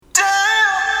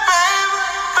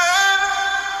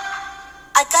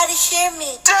hear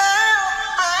me?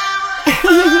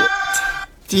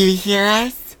 Do you hear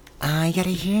us? You gotta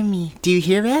hear me. Do you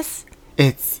hear us?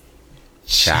 It's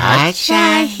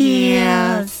Cha-Cha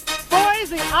Heels.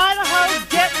 Boys in Idaho,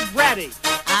 get ready.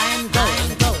 I'm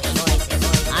going, boys.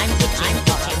 I'm looking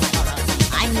for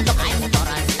a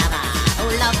lover who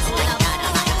loves me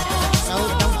dynamite. So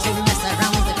don't you mess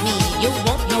around with me. You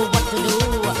won't know what to do.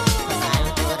 'Cause I'll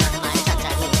put on my cha-cha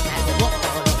heels and walk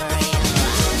all over you.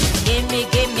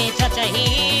 Give me cha-cha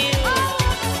heels.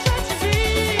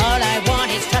 All I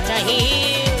want is cha-cha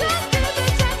heels.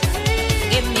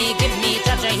 Give me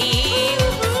cha-cha heels.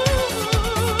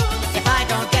 If I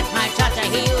don't get my cha-cha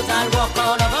heels, I'll walk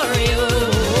all over you.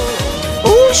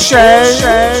 Ooh, Shay.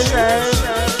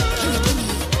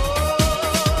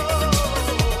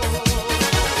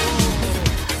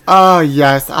 Oh,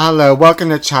 yes. Hello. Welcome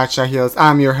to Cha-Cha Heels.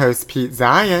 I'm your host, Pete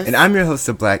Zayas. And I'm your host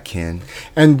of Black Ken.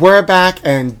 And we're back,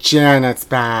 and Janet's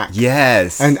back.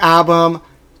 Yes. An album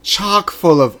chock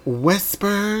full of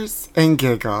whispers and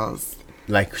giggles.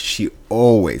 Like she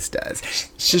always does.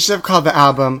 She should have called the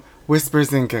album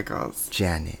Whispers and Giggles.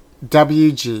 Janet.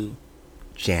 WG.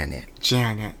 Janet.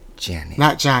 Janet. Janet.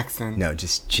 Not Jackson. No,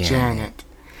 just Janet. Janet.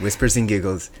 Whispers and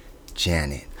Giggles,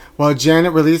 Janet. Well,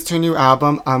 Janet released her new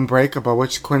album, Unbreakable,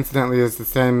 which coincidentally is the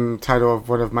same title of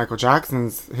one of Michael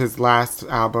Jackson's, his last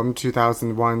album,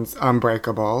 2001's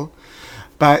Unbreakable.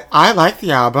 But I like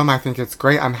the album. I think it's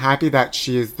great. I'm happy that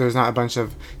there's not a bunch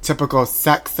of typical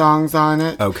sex songs on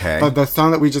it. Okay. But the song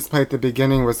that we just played at the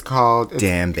beginning was called...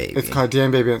 Damn Baby. It's called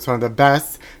Damn Baby. And it's one of the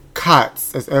best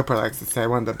cuts, as Oprah likes to say,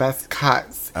 one of the best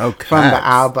cuts from the cuts.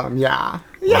 album. Yeah.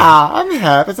 Yeah, I'm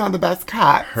hip. It's one of the best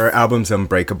cuts. Her album's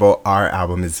Unbreakable. Our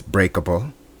album is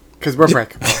Breakable. Because we're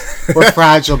breakable. We're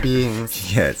fragile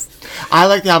beings. Yes. I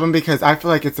like the album because I feel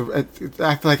like I feel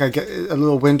like I get a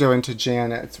little window into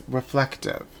Janet. It's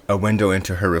reflective. A window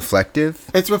into her reflective.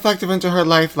 It's reflective into her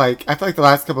life. Like, I feel like the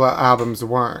last couple of albums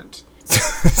weren't.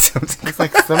 It's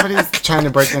like somebody's trying to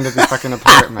break into the fucking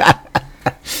apartment.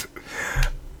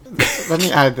 Let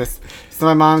me add this. So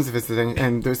my mom's visiting,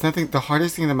 and there's nothing. The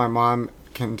hardest thing that my mom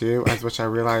can do, as which I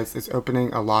realize, is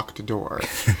opening a locked door.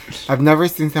 I've never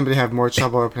seen somebody have more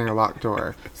trouble opening a locked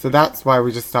door. So that's why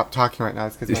we just stopped talking right now.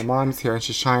 It's because my mom's here and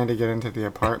she's trying to get into the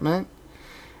apartment,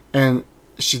 and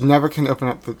she never can open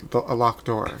up a locked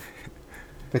door.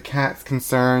 The cat's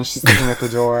concerned. She's looking at the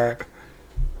door.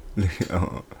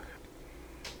 Oh.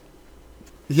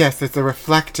 Yes, it's a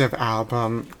reflective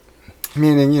album.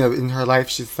 Meaning, in her life,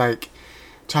 she's like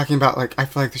talking about, like, I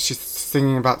feel like she's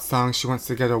singing about songs she wants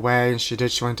to get away, and she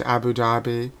did. She went to Abu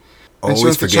Dhabi. And she Always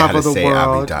wants to forget how travel to the say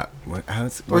world. Abu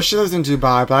Dhabi. Well, she lives in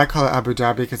Dubai, but I call it Abu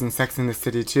Dhabi because in Sex and the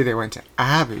City, too, they went to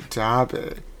Abu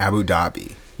Dhabi. Abu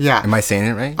Dhabi. Yeah. Am I saying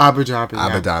it right? Abu Dhabi, yeah.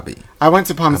 Abu Dhabi. I went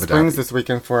to Palm Abu Springs Dhabi. this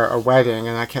weekend for a wedding,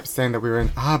 and I kept saying that we were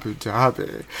in Abu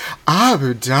Dhabi.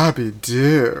 Abu Dhabi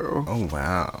do. Oh,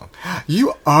 wow.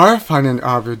 You are fun in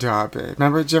Abu Dhabi.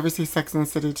 Remember, did you ever see Sex and the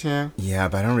City, too? Yeah,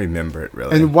 but I don't remember it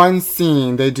really. In one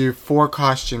scene, they do 4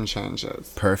 costume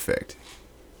changes. Perfect.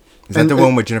 Is that the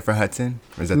one with Jennifer Hudson?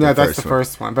 Or is that No, the that's first the one?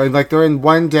 first one. But, like, they're in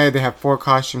one day, they have 4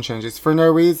 costume changes for no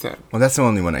reason. Well, that's the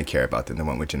only one I care about, then the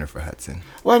one with Jennifer Hudson.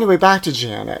 Well, anyway, back to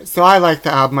Janet. So I like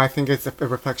the album. I think it's a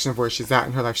reflection of where she's at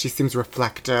in her life. She seems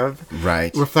reflective.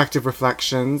 Right. Reflective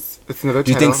Reflections. It's another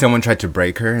Do you title. think someone tried to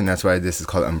break her, and that's why this is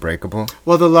called Unbreakable?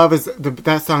 Well, the love is...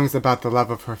 that song is about the love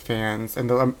of her fans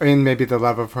and maybe the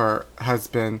love of her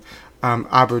husband,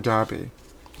 Abu Dhabi.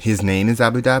 His name is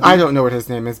Abu Dhabi? I don't know what his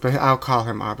name is, but I'll call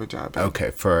him Abu Dhabi. Okay,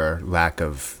 for lack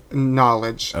of...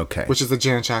 Knowledge. Okay. Which is a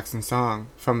Janet Jackson song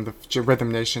from the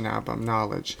Rhythm Nation album,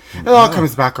 Knowledge. It all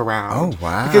comes back around. Oh,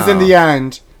 wow. Because in the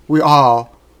end, we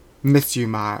all miss you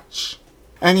much.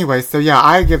 Anyway, so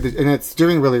yeah, and it's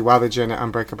doing really well, the Janet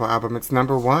Unbreakable album. It's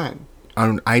 #1.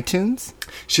 On iTunes?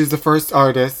 She's the first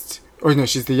artist, or no,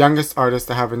 she's the youngest artist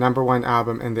to have a #1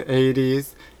 album in the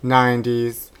 80s,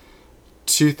 90s,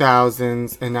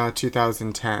 2000s, and now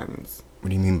 2010s. What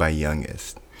do you mean by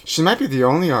youngest? She might be the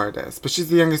only artist, but she's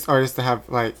the youngest artist to have,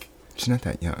 like... She's not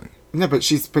that young. No, but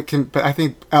but I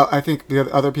think the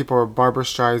other people are Barbara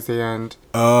Streisand.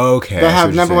 Okay. They I see have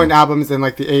what you're #1 saying. albums in,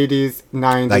 like, the 80s,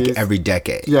 90s. Like every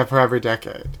decade? Yeah, for every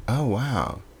decade. Oh,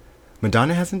 wow.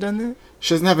 Madonna hasn't done that?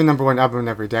 She doesn't have a #1 album in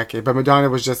every decade, but Madonna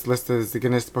was just listed as the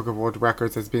Guinness Book of World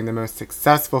Records as being the most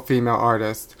successful female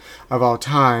artist of all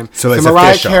time. So it's Mariah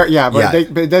official. Carey, yeah, but, Yeah.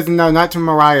 but it doesn't. No, not to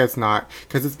Mariah. It's not,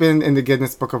 because it's been in the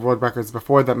Guinness Book of World Records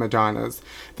before that Madonna's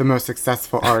the most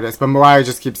successful artist. But Mariah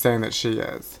just keeps saying that she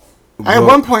is. At Well-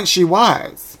 one point, she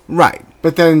was, Right.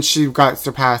 but then she got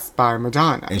surpassed by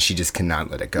Madonna. And she just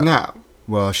cannot let it go. No.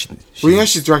 Well, Well, you know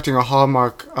she's directing a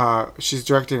Hallmark. She's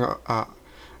directing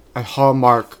a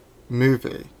Hallmark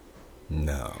movie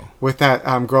No. with that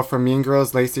girl from Mean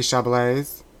Girls, Lacey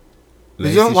Chabelaise. You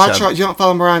Lacey don't watch Chab- her. You don't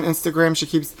follow her on Instagram. She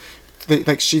keeps,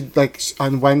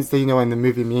 on Wednesday. You know, in the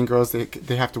movie Mean Girls,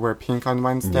 they have to wear pink on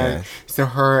Wednesday. Yes. So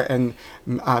her and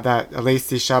that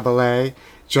Lacey Chabelaise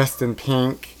dressed in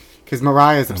pink because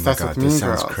Mariah is obsessed God, with Mean this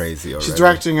Girls. sounds crazy She's already.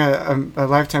 directing a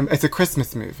Lifetime. It's a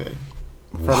Christmas movie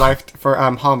for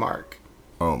Hallmark.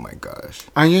 Oh my gosh.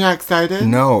 Are you not excited?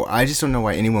 No, I just don't know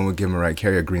why anyone would give Mariah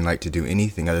Carey a green light to do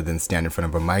anything other than stand in front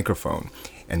of a microphone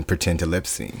and pretend to lip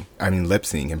sync. Lip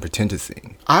sync and pretend to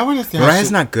sing. I want to see how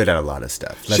Mariah's not good at a lot of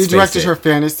stuff. Let's She face directed it. her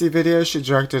fantasy video. She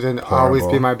directed an Always Be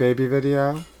Horrible. My Baby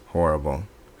video. Horrible.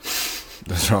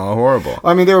 Those are all horrible.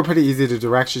 Well, I mean, they were pretty easy to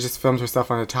direct. She just filmed herself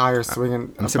on a tire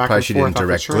swinging I'm back surprised and she forth didn't off a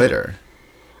direct tree. Glitter.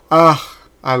 Ugh,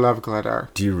 I love Glitter.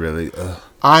 Do you really? Ugh.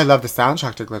 I love the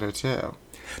soundtrack to Glitter, too.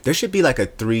 There should be like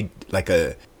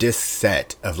a disc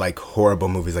set of like horrible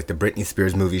movies. Like the Britney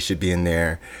Spears movie should be in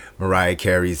there. Mariah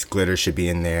Carey's Glitter should be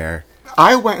in there.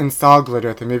 I went and saw Glitter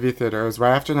at the movie theater. It was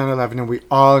right after 9/11, and we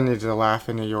all needed to laugh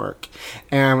in New York.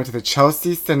 And I went to the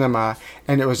Chelsea Cinema,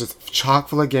 and it was just chock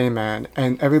full of gay men,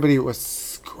 and everybody was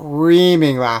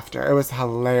screaming laughter. It was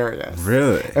hilarious.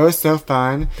 Really? It was so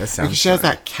fun. That sounds Because she has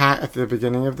fun. that cat at the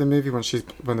beginning of the movie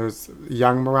when there's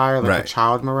young Mariah, like a Right.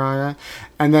 child Mariah,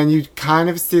 and then you kind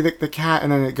of see the cat,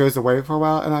 and then it goes away for a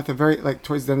while, and at the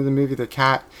towards the end of the movie, the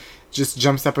cat just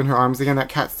jumps up in her arms again. That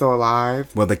cat's still alive.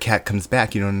 Well, the cat comes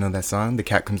back. You don't know that song? The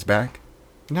cat comes back.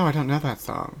 No, I don't know that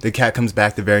song. The cat comes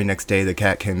back the very next day. The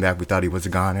cat came back. We thought he was a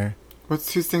goner. Who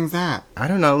sings that? I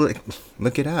don't know.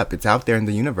 Look it up. It's out there in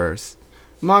the universe.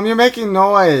 Mom, you're making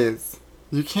noise.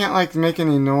 You can't make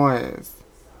any noise.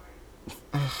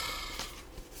 Ugh.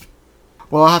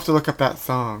 Well, I'll have to look up that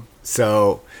song.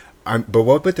 So, but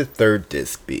what would the third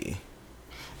disc be?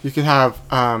 You could have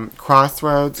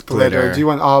Crossroads, Glitter. Glitter. Do you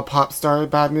want all pop star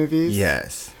bad movies?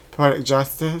 Yes. Poetic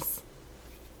Justice.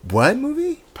 What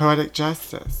movie? Poetic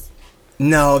Justice.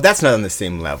 No, that's not on the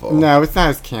same level. No, it's not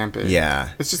as campy. Yeah.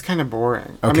 It's just kind of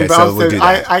boring. Okay, but so also, we'll do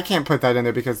that. I can't put that in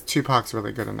there because Tupac's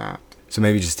really good in that. So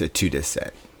maybe just a 2-disc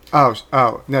set.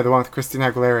 Oh, no, the one with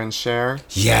Christina Aguilera and Cher.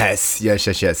 Yes.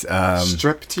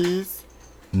 Striptease.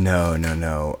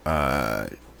 No.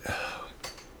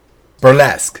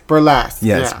 Burlesque. Burlesque.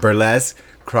 Yes, Yeah. Burlesque,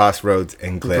 Crossroads,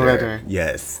 and Glitter. Glitter.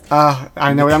 Yes.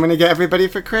 I know what I'm going to get everybody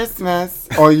for Christmas.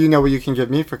 Or you know what you can get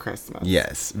me for Christmas.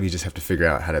 Yes. We just have to figure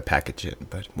out how to package it,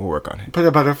 but we'll work on it. Put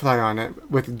a butterfly on it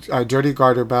with a dirty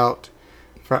garter belt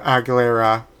for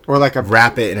Aguilera. Or like a...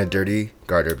 Wrap it in a dirty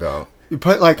garter belt. You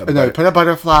put you put a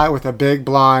butterfly with a big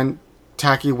blonde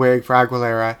tacky wig for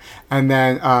Aguilera. And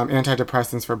then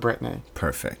antidepressants for Britney.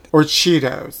 Perfect. Or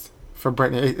Cheetos for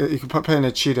Britney. You can put it in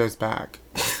a Cheetos bag.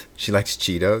 She likes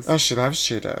Cheetos? Oh, she loves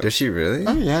Cheetos. Does she really?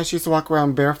 Oh, yeah. She used to walk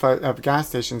around barefoot at gas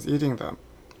stations eating them.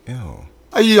 Ew.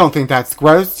 Oh, you don't think that's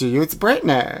gross, do you? It's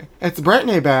Britney. It's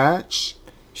Britney, bitch.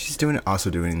 She's also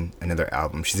doing another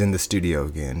album. She's in the studio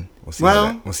again. We'll see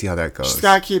how that goes. She's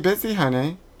got to keep busy,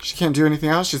 honey. She can't do anything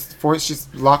else. She's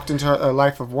locked into a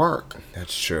life of work.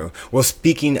 That's true. Well,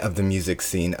 speaking of the music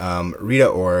scene, Rita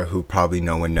Ora, who probably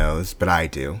no one knows, but I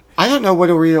do. I don't know what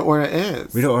a Rita Ora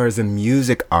is. Rita Ora is a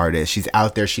music artist. She's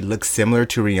out there. She looks similar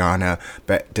to Rihanna,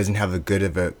 but doesn't have as good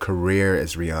of a career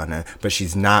as Rihanna. But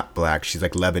she's not black. She's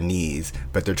like Lebanese,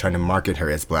 but they're trying to market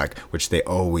her as black, which they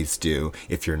always do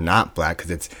if you're not black, because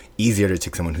it's easier to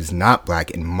take someone who's not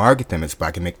black and market them as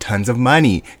black and make tons of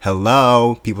money.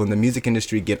 Hello, people in the music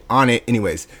industry, get on it.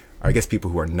 Anyways, or I guess people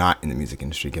who are not in the music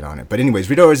industry get on it. But anyways,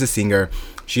 Rita Ora is a singer.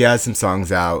 She has some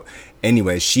songs out.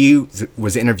 Anyway, she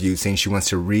was interviewed saying she wants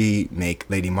to remake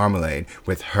Lady Marmalade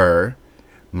with her,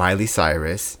 Miley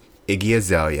Cyrus, Iggy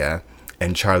Azalea,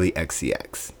 and Charlie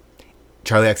XCX.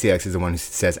 Charlie XCX is the one who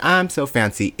says, "I'm so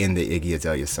fancy" in the Iggy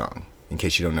Azalea song. In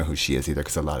case you don't know who she is either,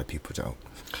 because a lot of people don't.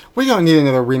 We don't need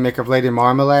another remake of Lady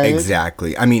Marmalade.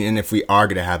 Exactly. I mean, and if we are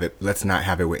going to have it, let's not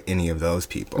have it with any of those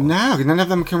people. No, none of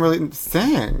them can really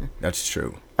sing. That's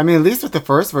true. I mean, at least with the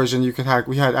first version, we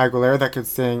had Aguilera that could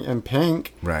sing in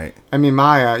Pink. Right. I mean,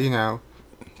 Maya,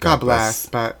 God bless,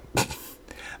 but...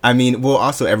 I mean, well,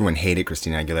 also everyone hated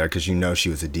Christina Aguilera because she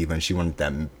was a diva and she wanted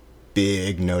that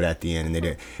big note at the end,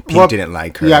 and Pink didn't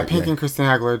like her. Yeah, Pink and Christina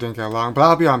Aguilera didn't get along,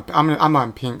 but I'm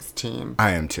on Pink's team.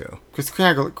 I am too.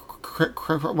 Christina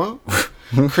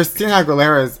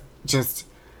Aguilera is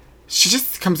she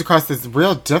just comes across as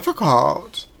real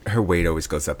difficult. Her weight always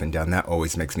goes up and down. That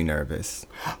always makes me nervous.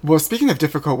 Well, speaking of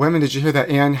difficult women, did you hear that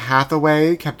Anne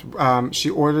Hathaway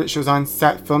she was on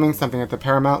set filming something at the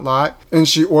Paramount lot, and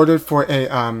she ordered for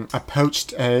a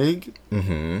poached egg.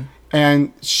 Mm-hmm.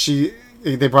 And she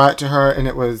they brought it to her, and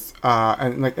it was a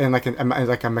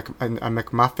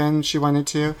McMuffin she wanted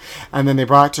to, and then they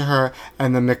brought it to her,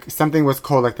 and something was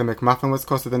cold, like the McMuffin was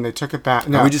cold, so then they took it back.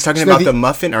 No, Are we just talking about the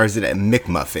muffin, or is it a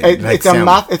McMuffin?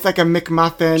 It's like a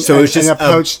McMuffin. So it's just a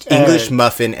poached English egg.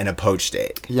 muffin and a poached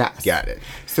egg. Yes. Got it.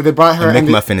 So they brought her A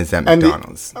McMuffin is at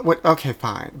McDonald's. Okay,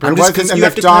 fine. But I'm it just wasn't a you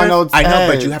have to McDonald's I know,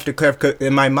 but egg. you have to clarify.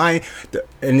 In my mind,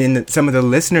 and in some of the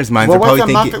listeners' minds, Well, are probably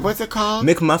what's a thinking, muffin? What's it called?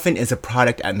 McMuffin is a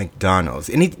product at McDonald's.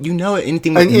 Anything An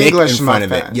with Mick English in front of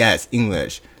muffin. it. Yes,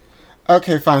 English.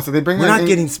 Okay, fine. So they bring We're her not in-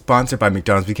 getting sponsored by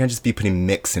McDonald's. We can't just be putting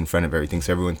Mix in front of everything,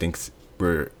 so everyone thinks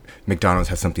McDonald's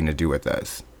has something to do with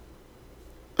us.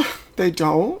 They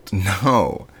don't?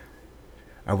 No.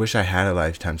 I wish I had a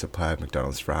lifetime supply of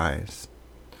McDonald's fries.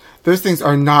 Those things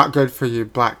are not good for you,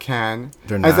 Black Ken.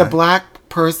 They're As a not. black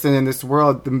person in this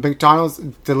world, the McDonald's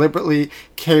deliberately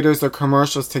caters their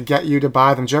commercials to get you to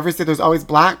buy them. Do you ever see there's always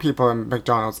black people in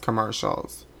McDonald's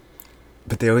commercials?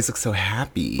 But they always look so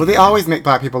happy. Well, they always make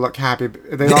black people look happy.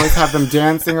 They always have them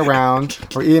dancing around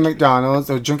or eating McDonald's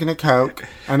or drinking a Coke.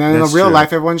 And then That's in real true.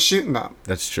 life, everyone's shooting them.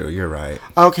 That's true. You're right.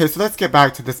 Okay, so let's get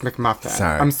back to this McMuffin.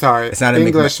 Sorry. I'm sorry. It's not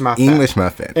English a muffin. English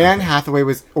muffin. Anne Hathaway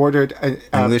was ordered a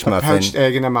English muffin. poached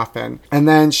egg and a muffin. And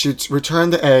then she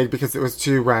returned the egg because it was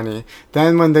too runny.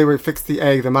 Then when they fixed the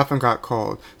egg, the muffin got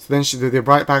cold. So then they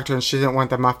brought it back to her and she didn't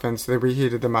want the muffin, so they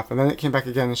reheated the muffin. Then it came back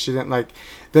again and she didn't like...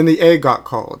 Then the egg got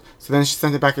cold. So then she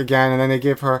sent it back again and then they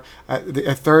gave her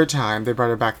a third time. They brought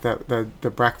her back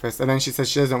the breakfast. And then she said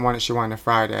she doesn't want it, she wanted a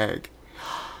fried egg.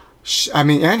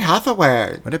 Anne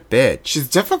Hathaway. What a bitch. She's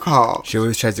difficult. She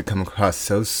always tries to come across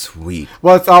so sweet.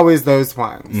 Well, it's always those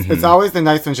ones. Mm-hmm. It's always the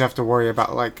nice ones you have to worry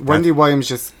about. Like, Wendy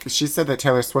Williams she said that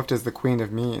Taylor Swift is the queen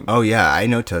of mean. Oh, yeah. I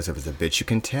know Taylor Swift is a bitch. You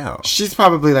can tell. She's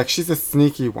probably, she's a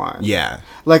sneaky one. Yeah.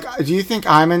 Like, do you think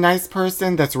I'm a nice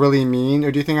person that's really mean?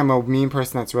 Or do you think I'm a mean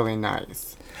person that's really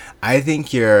nice? I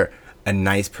think you're a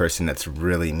nice person that's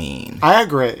really mean. I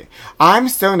agree. I'm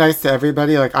so nice to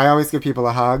everybody. Like, I always give people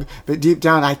a hug. But deep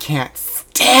down, I can't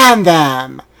stand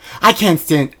them. I can't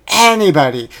stand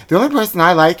anybody. The only person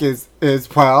I like is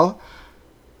well,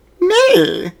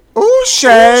 me. Ooh,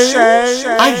 Shay.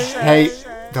 I hate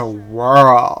the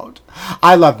world.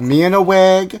 I love me in a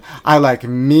wig. I like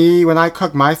me when I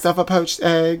cook myself a poached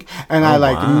egg. And I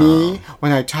like me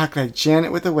when I talk like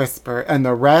Janet with a whisper. And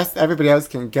the rest, everybody else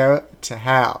can go to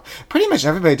hell. Pretty much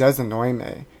everybody does annoy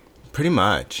me. Pretty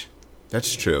much.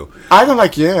 That's true. I don't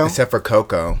like you. Except for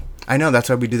Coco. I know, that's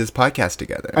why we do this podcast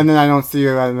together. And then I don't see you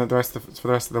for the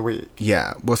rest of the week.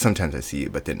 Yeah, well, sometimes I see you,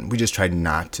 but then we just try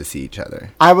not to see each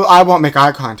other. I won't make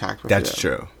eye contact with you. That's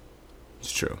true.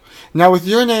 It's true. Now, with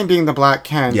your name being the Black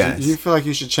Ken, Yes. do you feel like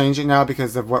you should change it now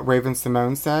because of what Raven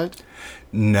Simone said?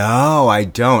 No, I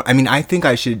don't. I mean, I think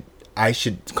I should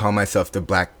call myself the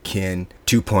Black Ken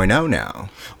 2.0 now.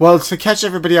 Well, to catch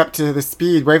everybody up to the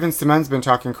speed, Raven Simone's been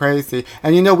talking crazy.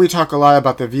 And we talk a lot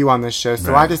about The View on this show,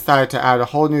 so I Right. decided to add a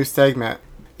whole new segment.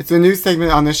 It's a new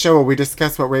segment on the show where we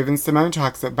discuss what Raven Simone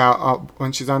talks about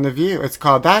when she's on The View. It's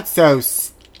called That's So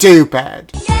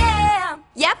Stupid. Yeah.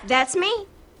 Yep, that's me.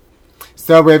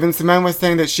 So Raven Simone was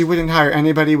saying that she wouldn't hire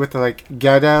anybody with the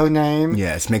ghetto name.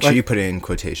 Yes, make sure you put it in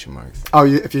quotation marks. Oh,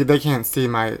 they can't see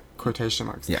my quotation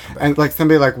marks. Yeah, but- And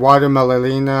somebody like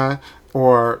Watermelina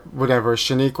or whatever,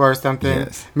 Shaniqua or something.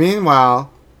 Yes. Meanwhile,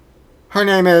 her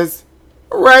name is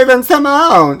Raven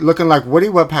Simone, looking like Woody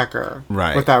Woodpecker.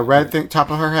 Right. With that red thing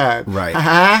top of her head. Right. Ha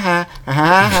ha ha ha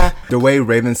ha. The way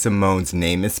Raven Simone's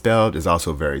name is spelled is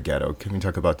also very ghetto. Can we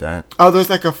talk about that? Oh, there's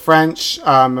a French There's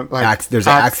an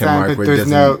accent mark but where it there's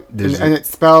no, doesn't- and it's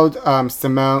spelled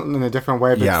Simone in a different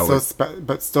way, but Yeah, it's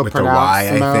still with the pronounced Y,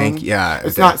 I Simone. think. Yeah,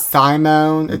 it's the- not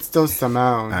Simone, it's still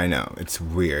Simone. I know, it's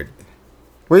weird.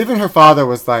 Well, even her father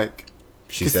was like,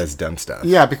 She says dumb stuff.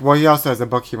 yeah, well, he also has a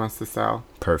book he wants to sell.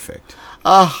 Perfect.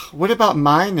 Ugh, what about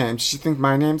my name? Does she think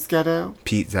my name's ghetto?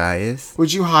 Pete Zayas,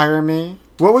 Would you hire me?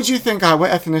 What would you think what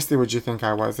ethnicity would you think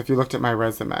I was if you looked at my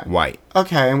resume? white.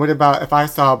 Okay, and what about if I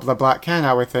saw the Black Ken,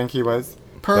 I would think he was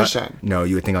Persian. No,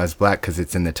 you would think I was black because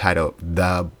it's in the title,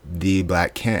 the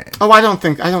Black Ken. Oh, I don't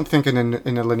think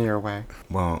in a linear way.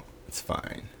 Well, it's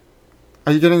fine.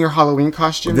 Are you getting your Halloween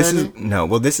costume This ready?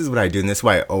 this is what I do, and this is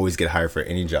why I always get hired for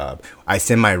any job. I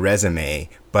send my resume,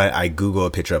 but I Google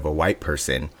a picture of a white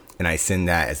person, and I send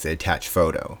that as the attached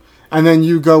photo. And then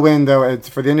you go in though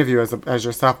for the interview as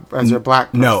yourself as your black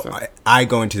person. No, I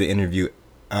go into the interview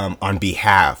on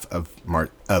behalf of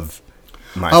myself.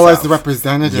 Oh, as the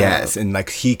representative. Yes, and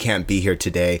he can't be here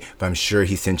today, but I'm sure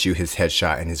he sent you his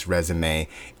headshot and his resume,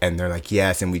 and they're like,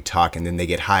 yes, and we talk, and then they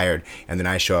get hired, and then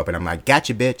I show up, and I'm like,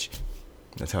 gotcha, bitch.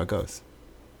 That's how it goes.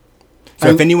 So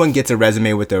And- if anyone gets a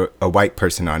resume with a white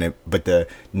person on it, but the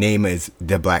name is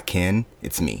the Black Ken,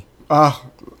 it's me. Oh,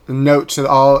 note to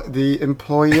all the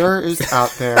employers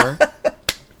out there.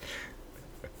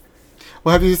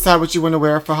 Well, have you decided what you want to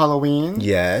wear for Halloween?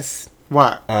 Yes.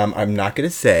 What? I'm not going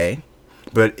to say,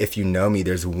 but if you know me,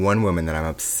 there's one woman that I'm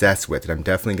obsessed with, and I'm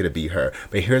definitely going to be her.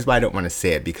 But here's why I don't want to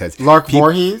say it, because... Lark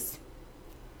Voorhees?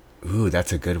 Ooh,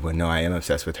 that's a good one. No, I am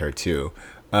obsessed with her, too.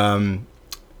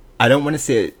 I don't want to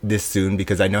say it this soon,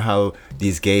 because I know how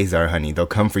these gays are, honey. They'll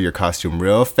come for your costume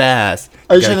real fast.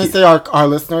 Are you gotta trying to keep- say our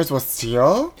listeners will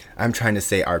steal? I'm trying to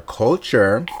say our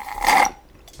culture...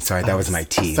 Sorry, that was my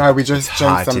tea. Sorry, we just It's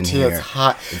drank hot some in tea. here. It's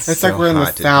hot. It's so like we're in the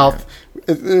hot in South.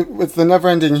 It's the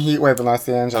never-ending heat wave in Los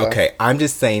Angeles. Okay, I'm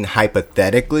just saying,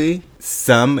 hypothetically,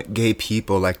 some gay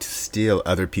people like to steal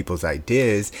other people's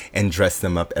ideas and dress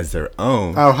them up as their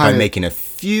own Oh, by honey. making a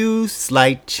few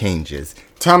slight changes.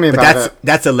 Tell me But about it.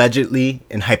 that's allegedly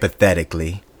and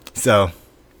hypothetically, so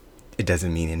it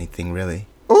doesn't mean anything really.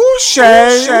 Ooh,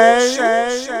 Shay.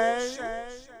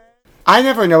 I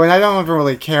never know, and I don't even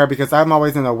really care because I'm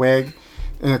always in a wig,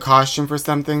 in a costume for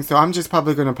something. So I'm just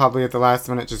probably going to at the last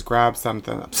minute just grab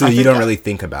something. So you don't really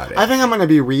think about it. I think I'm going to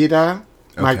be Rita,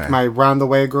 Okay. my round the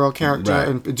way girl character, Right.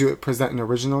 and present an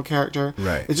original character.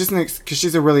 Right. It's just because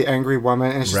she's a really angry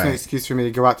woman, and it's just an Right. excuse for me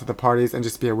to go out to the parties and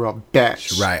just be a real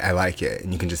bitch. Right, I like it,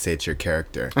 and you can just say it's your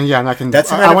character. And yeah, and I can.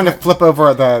 That's I want to flip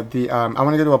over the. I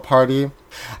want to go to a party,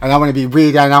 and I want to be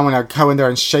Rita, and I want to go in there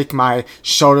and shake my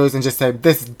shoulders and just say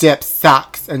this dip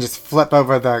sucks, and just flip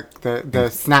over the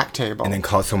snack table, And then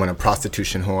call someone a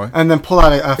prostitution whore. and then pull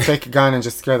out a fake gun and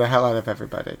just scare the hell out of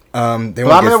everybody. They Well, won't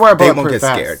I'm gonna wear a they won't bulletproof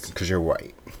get scared vest. because you're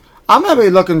white. I'm gonna be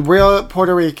looking real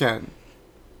Puerto Rican.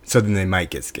 So then they might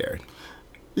get scared.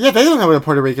 Yeah, they don't know what a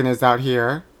Puerto Rican is out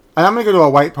here. And I'm gonna go to a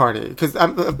white party because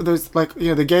there's like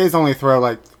the gays only throw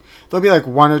like there'll be like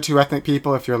one or two ethnic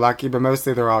people if you're lucky, but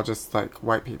mostly they're all just like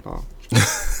white people.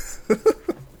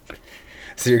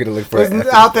 So you're gonna look for There's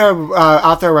out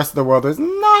there, rest of the world. There's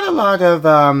not a lot of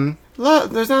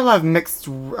there's not a lot of mixed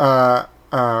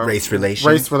race relations.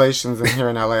 race relations in here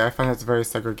in LA. I find it's very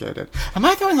segregated. Am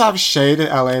I throwing a lot of shade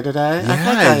at LA today? I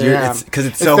think I am. Because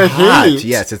it's so the hot. heat.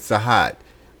 Yes, it's so hot.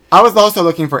 I was also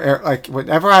looking for air. Like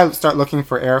whenever I start looking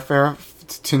for airfare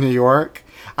to New York,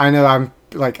 I know I'm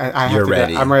like I have You're to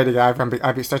ready. get. I'm ready to go.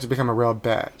 I start to become a real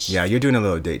bitch. Yeah, you're doing a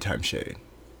little daytime shade.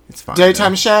 It's fine.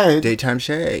 Daytime though. shade. Daytime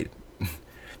shade.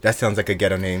 That sounds like a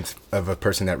ghetto name of a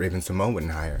person that Raven Simone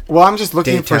wouldn't hire. Well, I'm just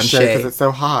looking for Daytime shade shade. because it's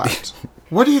so hot.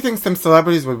 What do you think some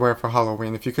celebrities would wear for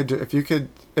Halloween? If you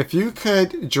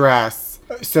could dress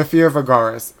Sofia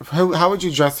Vergara's, how would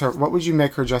you dress her? What would you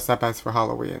make her dress up as for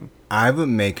Halloween? I would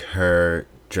make her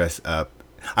dress up.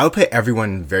 I would put everyone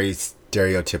in very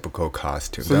stereotypical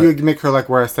costumes. So you would make her like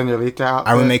wear a señorita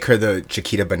outfit? I would make her the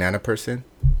Chiquita Banana person.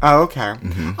 Oh, okay.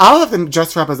 I'll have them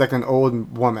dress her up as like an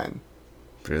old woman,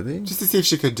 Really? just to see if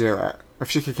she could do it, if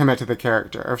she could commit to the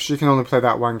character, or if she can only play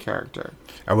that one character.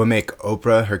 I would make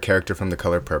Oprah her character from The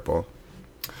Color Purple.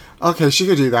 Okay, she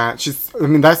could do that.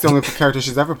 That's the only character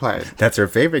she's ever played. That's her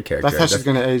favorite character. That's how she's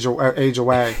going to age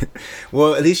away.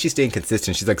 Well, at least she's staying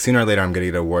consistent. She's like, sooner or later, I'm going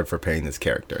to get an award for playing this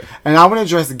character. And I want to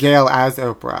dress Gail as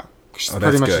Oprah. She's Oh,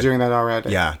 pretty that's much good. doing that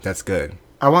already. Yeah, that's good.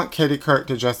 I want Katie Kirk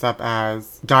to dress up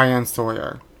as Diane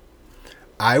Sawyer.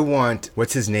 I want,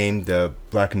 what's his name? The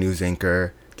black news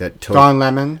anchor that told... Don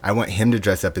Lemon. I want him to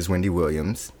dress up as Wendy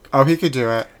Williams. Oh, he could do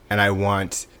it. And I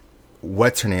want...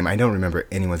 What's her name? I don't remember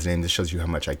anyone's name. This shows you how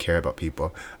much I care about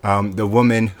people. The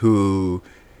woman who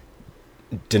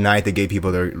denied the gay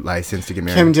people their license to get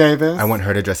married. Kim Davis. I want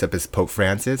her to dress up as Pope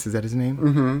Francis. Is that his name?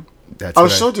 Mm-hmm. That's Oh,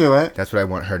 what she'll do it. That's what I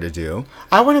want her to do.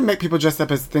 I want to make people dress up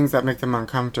as things that make them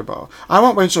uncomfortable. I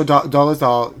want Rachel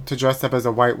Dolezal to dress up as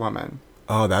a white woman.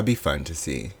 Oh, that'd be fun to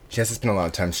see. She has to spend a lot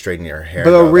of time straightening her hair.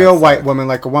 But a though. real That's, white woman,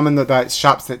 like a woman that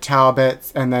shops at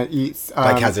Talbot's and that eats...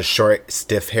 like has a short,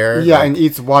 stiff hair. Yeah, like, and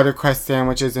eats watercress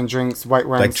sandwiches and drinks white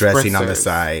wine like dressing on the spritzers.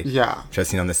 side. Yeah.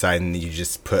 Dressing on the side, and you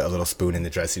just put a little spoon in the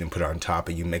dressing and put it on top,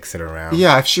 and you mix it around.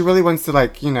 Yeah, if she really wants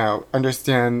to,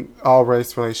 understand all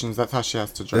race relations, that's how she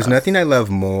has to dress. There's nothing I love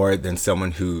more than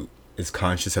someone who is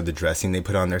conscious of the dressing they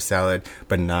put on their salad,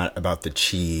 but not about the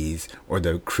cheese or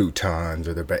the croutons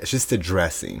or the bread. It's just the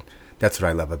dressing. That's what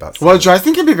I love about salad. Well,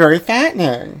 dressing can be very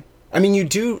fattening. I mean, you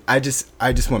do. I just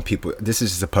want people. This is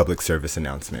just a public service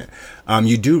announcement.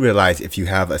 You do realize if you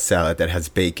have a salad that has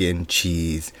bacon,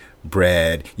 cheese,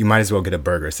 bread, you might as well get a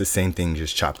burger. It's the same thing,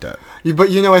 just chopped up. But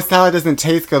a salad doesn't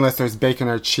taste good unless there's bacon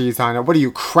or cheese on it. What are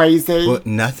you, crazy? Well,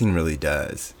 nothing really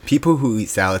does. People who eat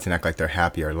salads and act like they're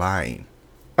happy are lying.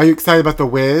 Are you excited about The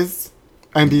Wiz?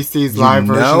 NBC's live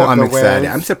version of I'm The excited. Wiz?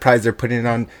 I'm surprised they're putting it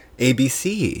on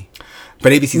ABC.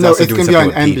 But ABC's No, also it's doing going to be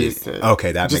on something with NBC. PD.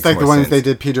 Okay, that just makes like more the ones sense. they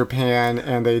did Peter Pan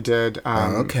and they did.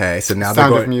 Okay, so now Sound they're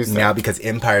of going Music. now because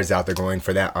Empire's out. They're going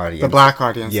for that audience. The black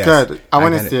audience. Yes, Good. I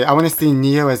want get to it. see it. I want to see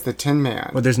Neo as the Tin Man.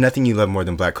 Well, there's nothing you love more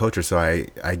than black culture, so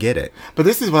I get it. But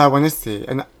this is what I want to see.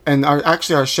 And our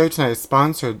show tonight is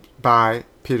sponsored by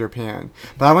Peter Pan.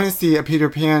 But I want to see a Peter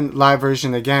Pan live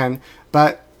version again,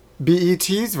 but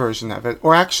BET's version of it.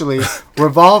 Or actually,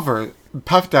 Revolver,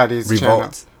 Puff Daddy's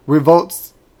Revolt's. channel. Revolt's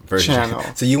Version. channel.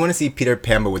 So you want to see Peter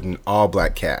Pan but with an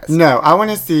all-black cast? No, I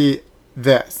want to see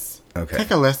this. Okay.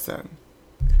 Take a listen.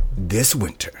 This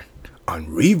winter on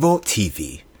Revolt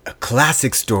TV, a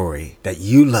classic story that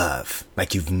you love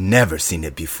like you've never seen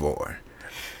it before.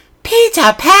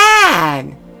 Peter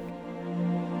Pan!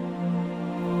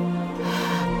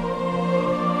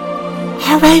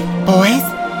 Alright, boys.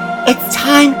 It's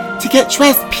time to get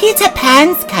dressed. Peter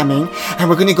Pan's coming, and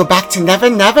we're gonna go back to Never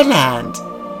Never Land.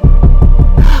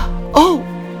 Oh,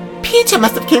 Peter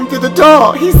must have came through the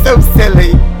door. He's so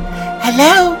silly.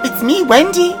 Hello, it's me,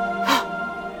 Wendy.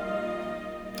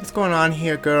 What's going on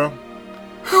here, girl?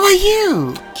 Who are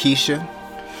you? Keisha?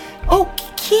 Oh,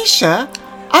 Keisha.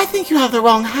 I think you have the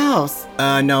wrong house.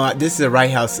 No, this is the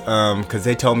right house, because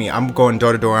they told me I'm going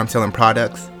door to door. I'm selling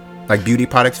products, like beauty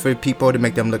products for people to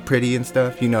make them look pretty and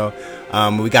stuff, you know.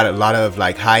 We got a lot of,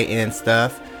 like, high-end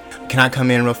stuff. Can I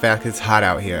come in real fast? 'Cause it's hot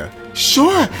out here.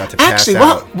 Sure. About to pass Actually,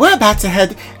 out. we're about to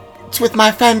head with my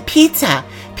friend Peter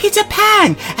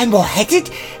Pan, and we're headed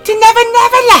to Never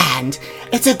Never Land.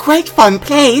 It's a great fun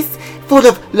place full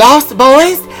of lost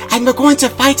boys, and we're going to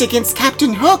fight against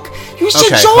Captain Hook. You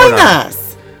should Okay, join hold on.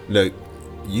 us. Look,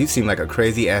 you seem like a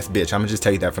crazy ass bitch. I'm gonna just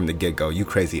tell you that from the get-go. You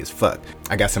crazy as fuck.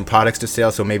 I got some products to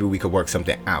sell, so maybe we could work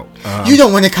something out. You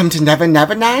don't want to come to Never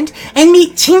Never Land and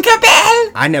meet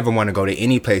Tinkerbell? I never want to go to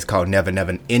any place called Never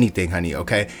Never anything, honey,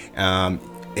 okay?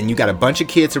 And you got a bunch of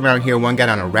kids around here. One got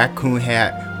on a raccoon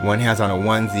hat. One has on a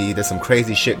onesie. There's some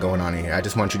crazy shit going on in here. I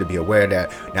just want you to be aware of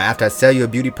that. Now, after I sell you a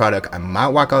beauty product, I might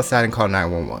walk outside and call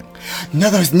 911. No,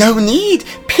 there's no need.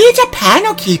 Peter Pan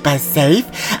will keep us safe,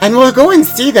 and we'll go and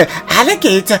see the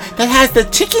alligator that has the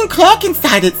ticking clock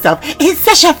inside itself. It's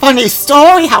such a funny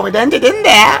story how it ended in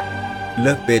there.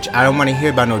 Look, bitch, I don't want to hear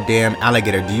about no damn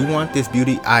alligator. Do you want this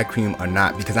beauty eye cream or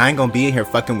not? Because I ain't gonna be in here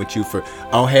fucking with you for...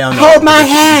 Oh, hell no. Hold my Bitch,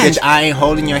 hand. Bitch, I ain't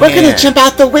holding your We're hand. gonna jump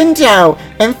out the window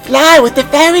and fly with the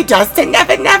fairy dust to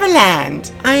Never Never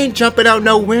Land. I ain't jumping out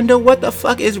no window. What the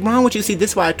fuck is wrong with you? See,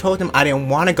 this is why I told them I didn't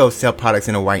want to go sell products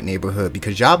in a white neighborhood,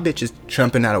 because y'all bitches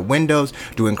jumping out of windows,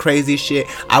 doing crazy shit.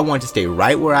 I want to stay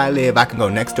right where I live. I can go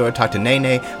next door, talk to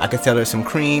Nene. I can sell her some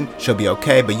cream. She'll be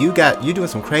okay. But you doing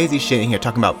some crazy shit in here,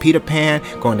 talking about Peter Pan,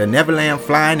 going to Neverland,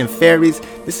 flying in fairies.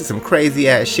 This is some crazy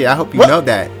ass shit. I hope you know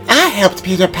that. I helped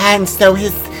Peter Pan sew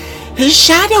his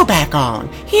shadow back on.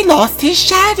 He lost his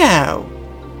shadow.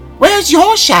 Where's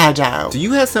your shadow? Do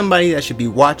you have somebody that should be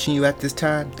watching you at this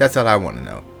time? That's all I want to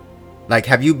know. Like,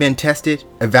 have you been tested,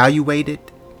 evaluated?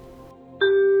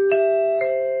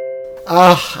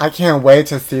 Oh, I can't wait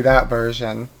to see that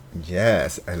version.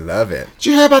 Yes, I love it. Did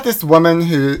you hear about this woman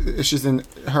who she's in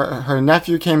her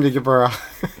nephew came to give her a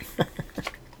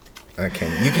Okay,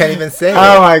 you can't even say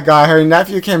Oh it. my god, her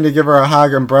nephew came to give her a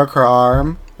hug and broke her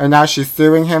arm. And now she's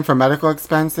suing him for medical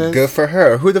expenses. Good for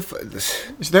her. Who the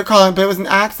They're calling, but it was an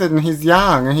accident. He's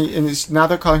young, and now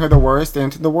they're calling her the worst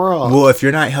aunt in the world. Well, if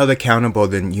you're not held accountable,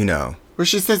 then you know. Well,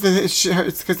 she says that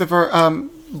it's because of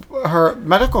her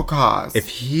medical cause. If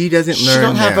he doesn't learn she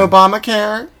don't have now,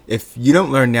 Obamacare. if you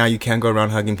don't learn now, you can't go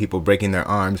around hugging people, breaking their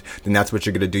arms. Then that's what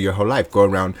you're gonna do your whole life: go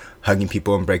around hugging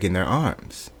people and breaking their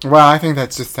arms. Well, I think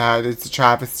that's just sad. It's a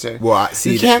travesty. Well, I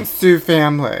see. You can't sue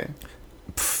family.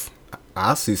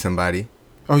 I'll sue somebody.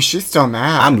 Oh, she's still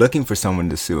mad. I'm looking for someone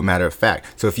to sue. A matter of fact.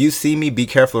 So if you see me, be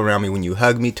careful around me when you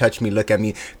hug me, touch me, look at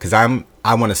me, because I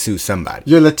want to sue somebody.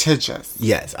 You're litigious.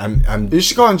 Yes, I'm. You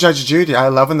should go on Judge Judy. I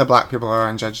love when the black people are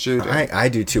on Judge Judy. I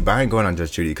do too, but I ain't going on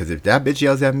Judge Judy, because if that bitch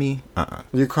yells at me,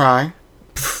 You cry?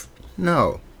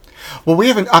 no. Well, we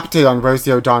have an update on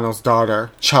Rosie O'Donnell's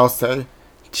daughter, Chelsea.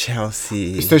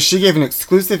 Chelsea. So she gave an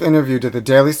exclusive interview to the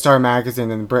Daily Star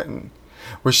magazine in Britain,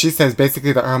 where she says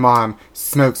basically that her mom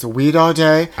smokes weed all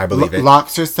day, I believe it.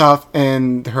 locks herself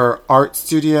in her art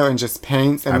studio and just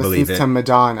paints and I believe listens it. to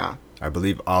Madonna. I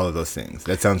believe all of those things.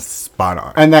 That sounds spot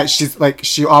on. And that she's like,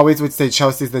 she always would say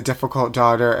Chelsea's the difficult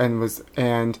daughter,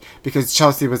 and because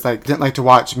Chelsea was like, didn't like to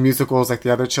watch musicals like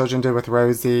the other children did with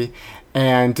Rosie,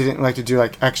 and didn't like to do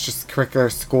like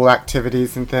extracurricular school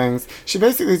activities and things. She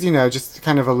basically is, just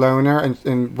kind of a loner,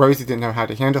 and Rosie didn't know how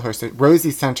to handle her. So Rosie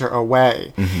sent her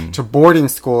away to boarding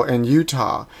school in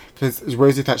Utah because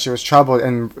Rosie thought she was troubled,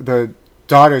 and the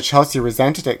daughter, Chelsea,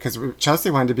 resented it because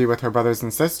Chelsea wanted to be with her brothers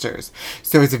and sisters.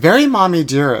 So it's very mommy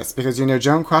dearest because,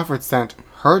 Joan Crawford sent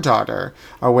her daughter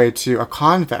away to a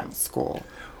convent school.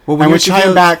 Well, And when she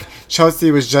came back,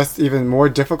 Chelsea was just even more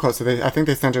difficult. So I think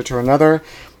they sent her to another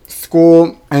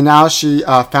school, and now she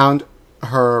found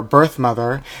her birth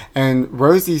mother. And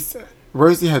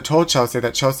Rosie had told Chelsea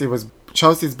that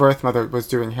Chelsea's birth mother was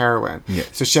doing heroin. Yes.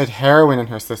 So she had heroin in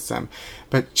her system.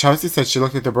 But Chelsea said she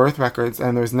looked at the birth records,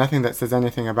 and there's nothing that says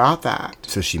anything about that.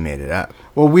 So she made it up.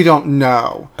 Well, we don't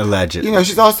know. Allegedly.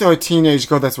 She's also a teenage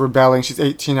girl that's rebelling. She's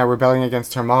 18 now, rebelling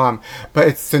against her mom.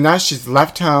 But so now she's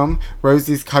left home.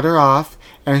 Rosie's cut her off,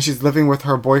 and she's living with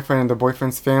her boyfriend and the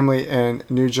boyfriend's family in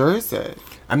New Jersey.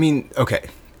 I mean, okay.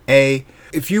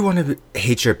 If you want to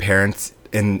hate your parents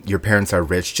and your parents are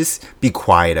rich, just be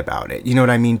quiet about it. You know what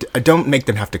I mean? Don't make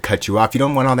them have to cut you off. You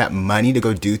don't want all that money to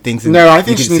go do things. No, I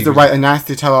think she needs to write a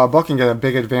nasty tell-all book and get a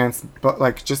big advance,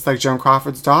 but just like Joan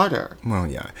Crawford's daughter. Well,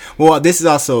 yeah. Well, this is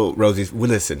also Rosie's. Well,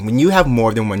 listen, when you have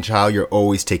more than one child, you're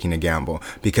always taking a gamble.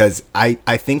 Because I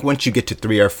think once you get to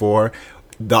 3 or 4,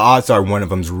 the odds are one of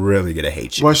them's really going to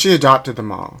hate you. Well, she adopted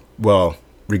them all. Well,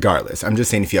 regardless, I'm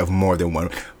just saying if you have more than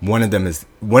one of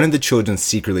the children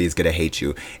secretly is going to hate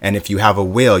you. And if you have a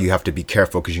will, you have to be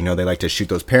careful because they like to shoot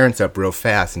those parents up real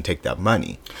fast and take that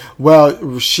money. Well,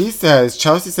 Chelsea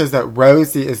says that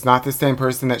Rosie is not the same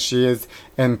person that she is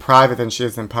in private than she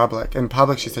is in public. In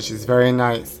public, she says she's very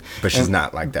nice. But she's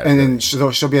not like that. And then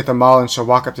she'll be at the mall and she'll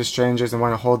walk up to strangers and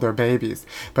want to hold their babies.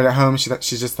 But at home,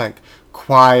 she's just like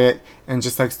quiet and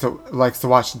just likes to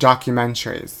watch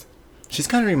documentaries. She's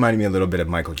kind of reminding me a little bit of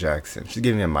Michael Jackson. She's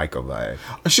giving me a Michael vibe.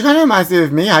 She kind of reminds me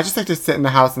of me. I just like to sit in the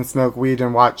house and smoke weed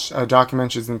and watch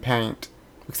documentaries and paint.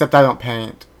 Except I don't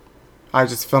paint. I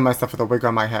just film myself with a wig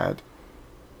on my head.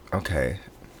 Okay.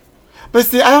 But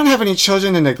see, I don't have any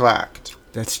children to neglect.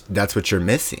 That's what you're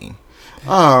missing.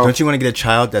 Oh. Don't you want to get a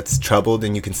child that's troubled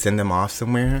and you can send them off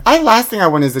somewhere? Last thing I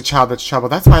want is a child that's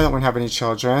troubled. That's why I don't want to have any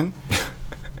children.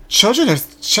 Children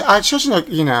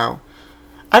are,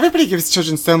 everybody gives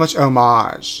children so much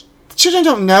homage. The children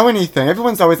don't know anything.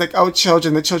 Everyone's always like, oh,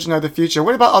 children, the children are the future.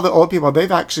 What about all the old people?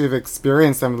 They've actually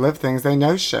experienced and lived things. They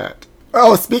know shit.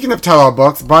 Oh, speaking of tell-all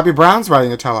books, Bobby Brown's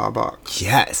writing a tell-all book.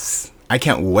 Yes. I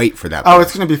can't wait for that book. Oh, book.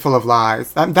 It's going to be full of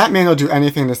lies. That man will do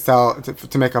anything to sell,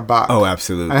 to make a buck. Oh,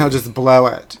 absolutely. And he'll just blow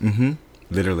it. Mm-hmm.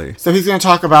 Literally. So he's going to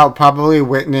talk about probably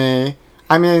Whitney.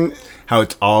 I mean, how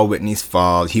it's all Whitney's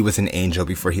fault. He was an angel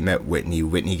before he met Whitney.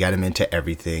 Whitney got him into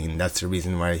everything, and that's the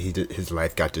reason why his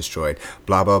life got destroyed.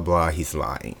 Blah, blah, blah. He's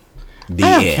lying. I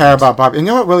don't care about Bobby. You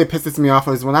know what really pisses me off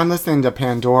is when I'm listening to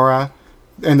Pandora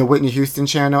and the Whitney Houston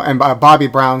channel, and a Bobby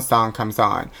Brown song comes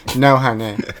on. No,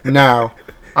 honey. No.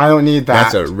 I don't need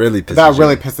that. That really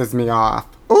pisses me off.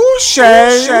 Ooh,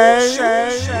 Shay.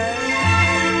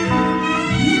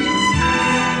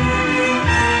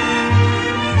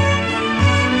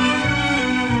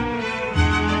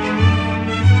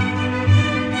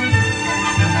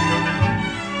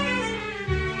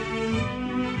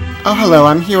 Oh, hello,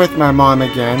 I'm here with my mom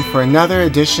again for another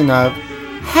edition of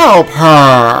Help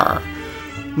Her!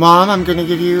 Mom, I'm going to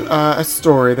give you a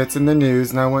story that's in the news,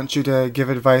 and I want you to give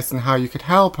advice on how you could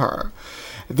help her.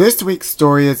 This week's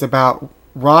story is about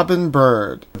Robin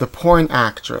Bird, the porn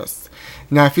actress.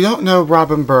 Now, if you don't know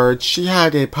Robin Bird, she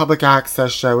had a public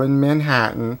access show in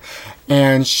Manhattan,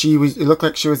 and it looked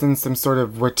like she was in some sort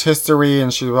of rotisserie,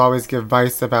 and she would always give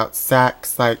advice about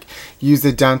sex, like use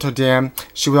a dental dam.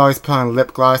 She would always put on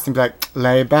lip gloss and be like,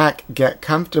 lay back, get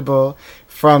comfortable.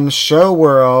 From Show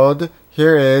World,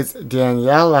 here is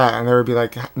Daniela, and there would be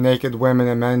like naked women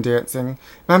and men dancing.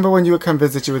 Remember when you would come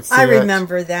visit, you would see I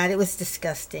remember that. It was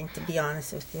disgusting, to be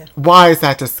honest with you. Why is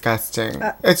that disgusting?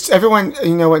 It's everyone,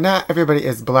 you know what, not everybody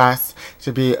is blessed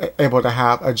to be able to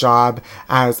have a job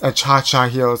as a Cha-Cha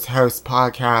Heels host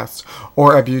podcast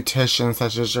or a beautician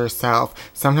such as yourself.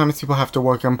 Sometimes people have to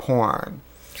work in porn.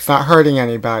 It's not hurting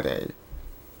anybody.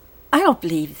 I don't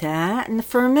believe that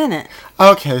for a minute.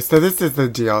 Okay, so this is the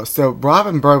deal. So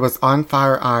Robin Bird was on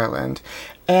Fire Island,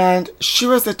 and she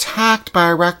was attacked by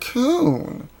a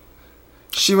raccoon.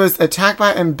 She was attacked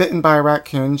by and bitten by a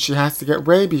raccoon. She has to get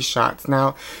rabies shots.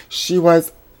 Now, she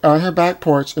was on her back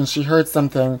porch, and she heard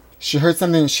something. She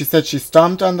said she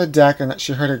stomped on the deck, and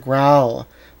she heard a growl,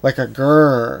 like a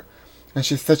grrr. And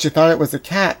she said she thought it was a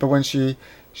cat, but when she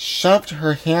shoved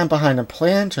her hand behind a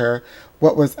planter,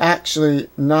 it was actually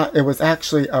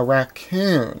a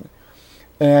raccoon,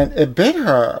 and it bit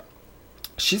her.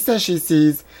 She says she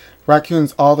sees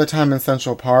raccoons all the time in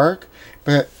Central Park,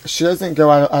 but she doesn't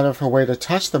go out of her way to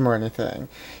touch them or anything.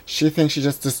 She thinks she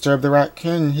just disturbed the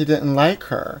raccoon and he didn't like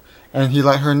her, and he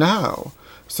let her know.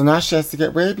 So now she has to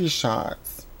get rabies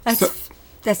shots. That's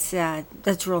sad.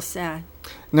 That's real sad.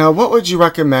 Now, what would you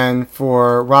recommend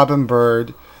for Robin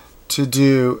Bird to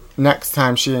do next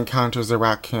time she encounters a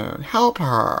raccoon? Help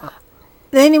her.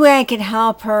 The only way I can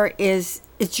help her is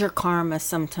it's your karma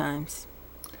sometimes.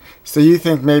 So you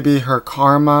think maybe her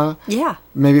karma, Yeah.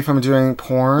 maybe from doing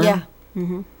porn? Yeah.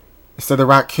 Mm-hmm. So the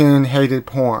raccoon hated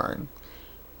porn.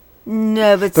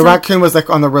 No, but The raccoon was like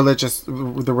on the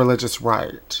religious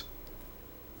right.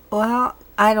 Well,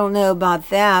 I don't know about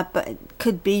that, but it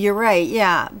could be. You're right.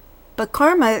 Yeah. But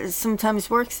karma sometimes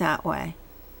works that way.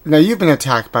 Now, you've been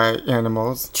attacked by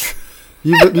animals.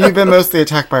 You've been mostly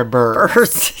attacked by birds.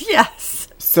 Birds, yes.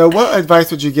 So what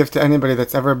advice would you give to anybody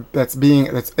that's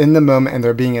in the moment and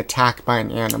they're being attacked by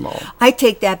an animal? I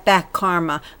take that back,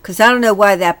 karma, because I don't know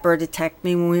why that bird attacked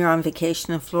me when we were on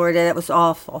vacation in Florida. That was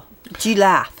awful. But you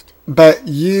laughed. But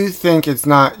you think it's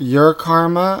not your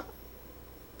karma?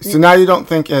 So now you don't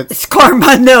think It's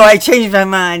karma. No, I changed my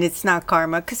mind. It's not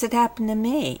karma because it happened to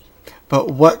me. But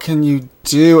what can you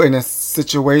do in a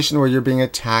situation where you're being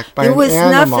attacked by an There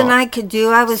animal? was nothing I could do.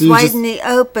 I was So you wide just- in the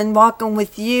open walking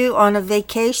with you on a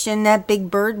vacation. That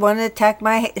big bird wanted to attack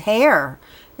my hair.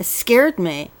 It scared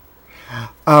me.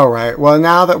 All right. Well,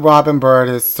 now that Robin Bird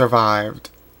has survived,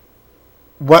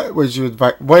 what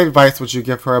advice would you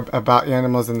give her about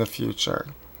animals in the future?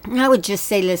 I would just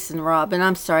say, listen, Robin,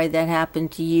 I'm sorry that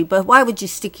happened to you, but why would you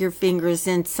stick your fingers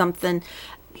in something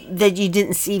that you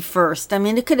didn't see first? I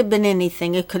mean, it could have been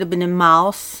anything. It could have been a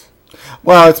mouse.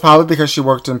 Well, it's probably because she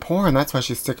worked in porn. That's why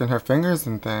she's sticking her fingers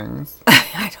in things.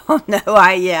 I don't know.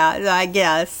 I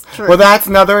guess. True. Well, that's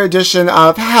another edition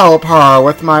of Help Her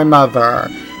with my mother.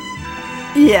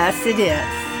 Yes, it is.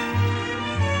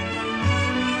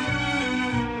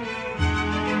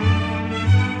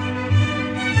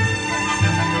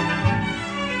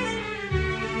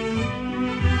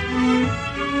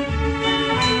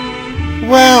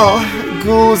 Well,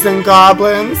 ghouls and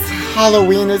goblins,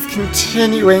 Halloween is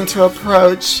continuing to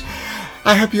approach.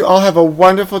 I hope you all have a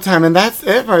wonderful time, and that's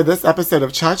it for this episode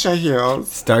of Cha-Cha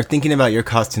Heels. Start thinking about your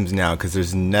costumes now, because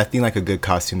there's nothing like a good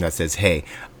costume that says, hey,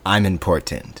 I'm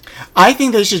important. I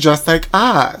think they should dress like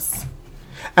us,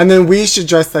 and then we should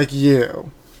dress like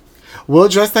you. We'll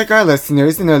dress like our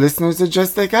listeners, and our listeners will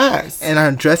dress like us. And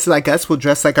our dress like us will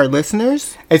dress like our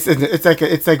listeners? It's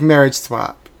like marriage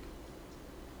swap.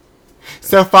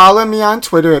 So follow me on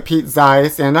Twitter at Pete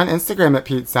Zayas and on Instagram at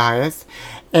Pete Zayas.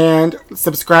 And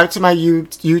subscribe to my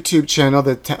YouTube channel,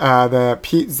 the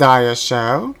Pete Zayas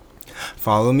Show.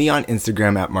 Follow me on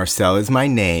Instagram at Marcel is my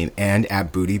name and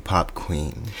at Booty Pop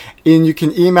Queen. And you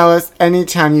can email us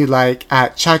anytime you like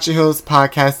at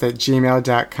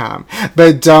chachaheelspodcast@gmail.com.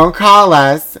 But don't call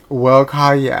us, we'll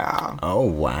call you. Oh,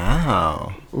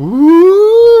 wow.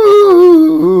 Ooh.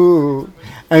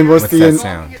 And we'll What's see that you.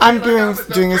 sound? I'm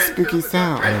doing a spooky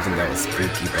sound. I don't think that was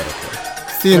spooky, but okay.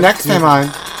 See you next time on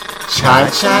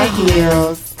Cha-Cha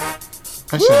Heels.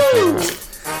 I shouldn't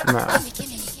say that. No.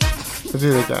 We'll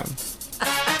do it again.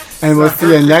 And we'll see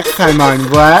you next time on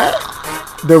what?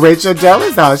 The Rachel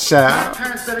Dolezal Show.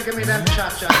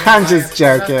 I'm just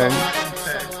joking.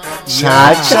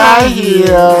 Cha-Cha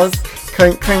Heels.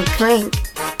 Clink, clink, clink.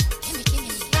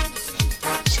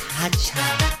 Cha-Cha.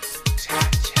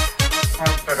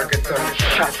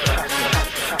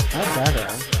 That's better.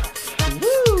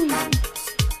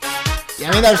 Give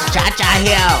me those cha-cha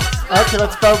heels. Okay,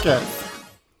 let's focus.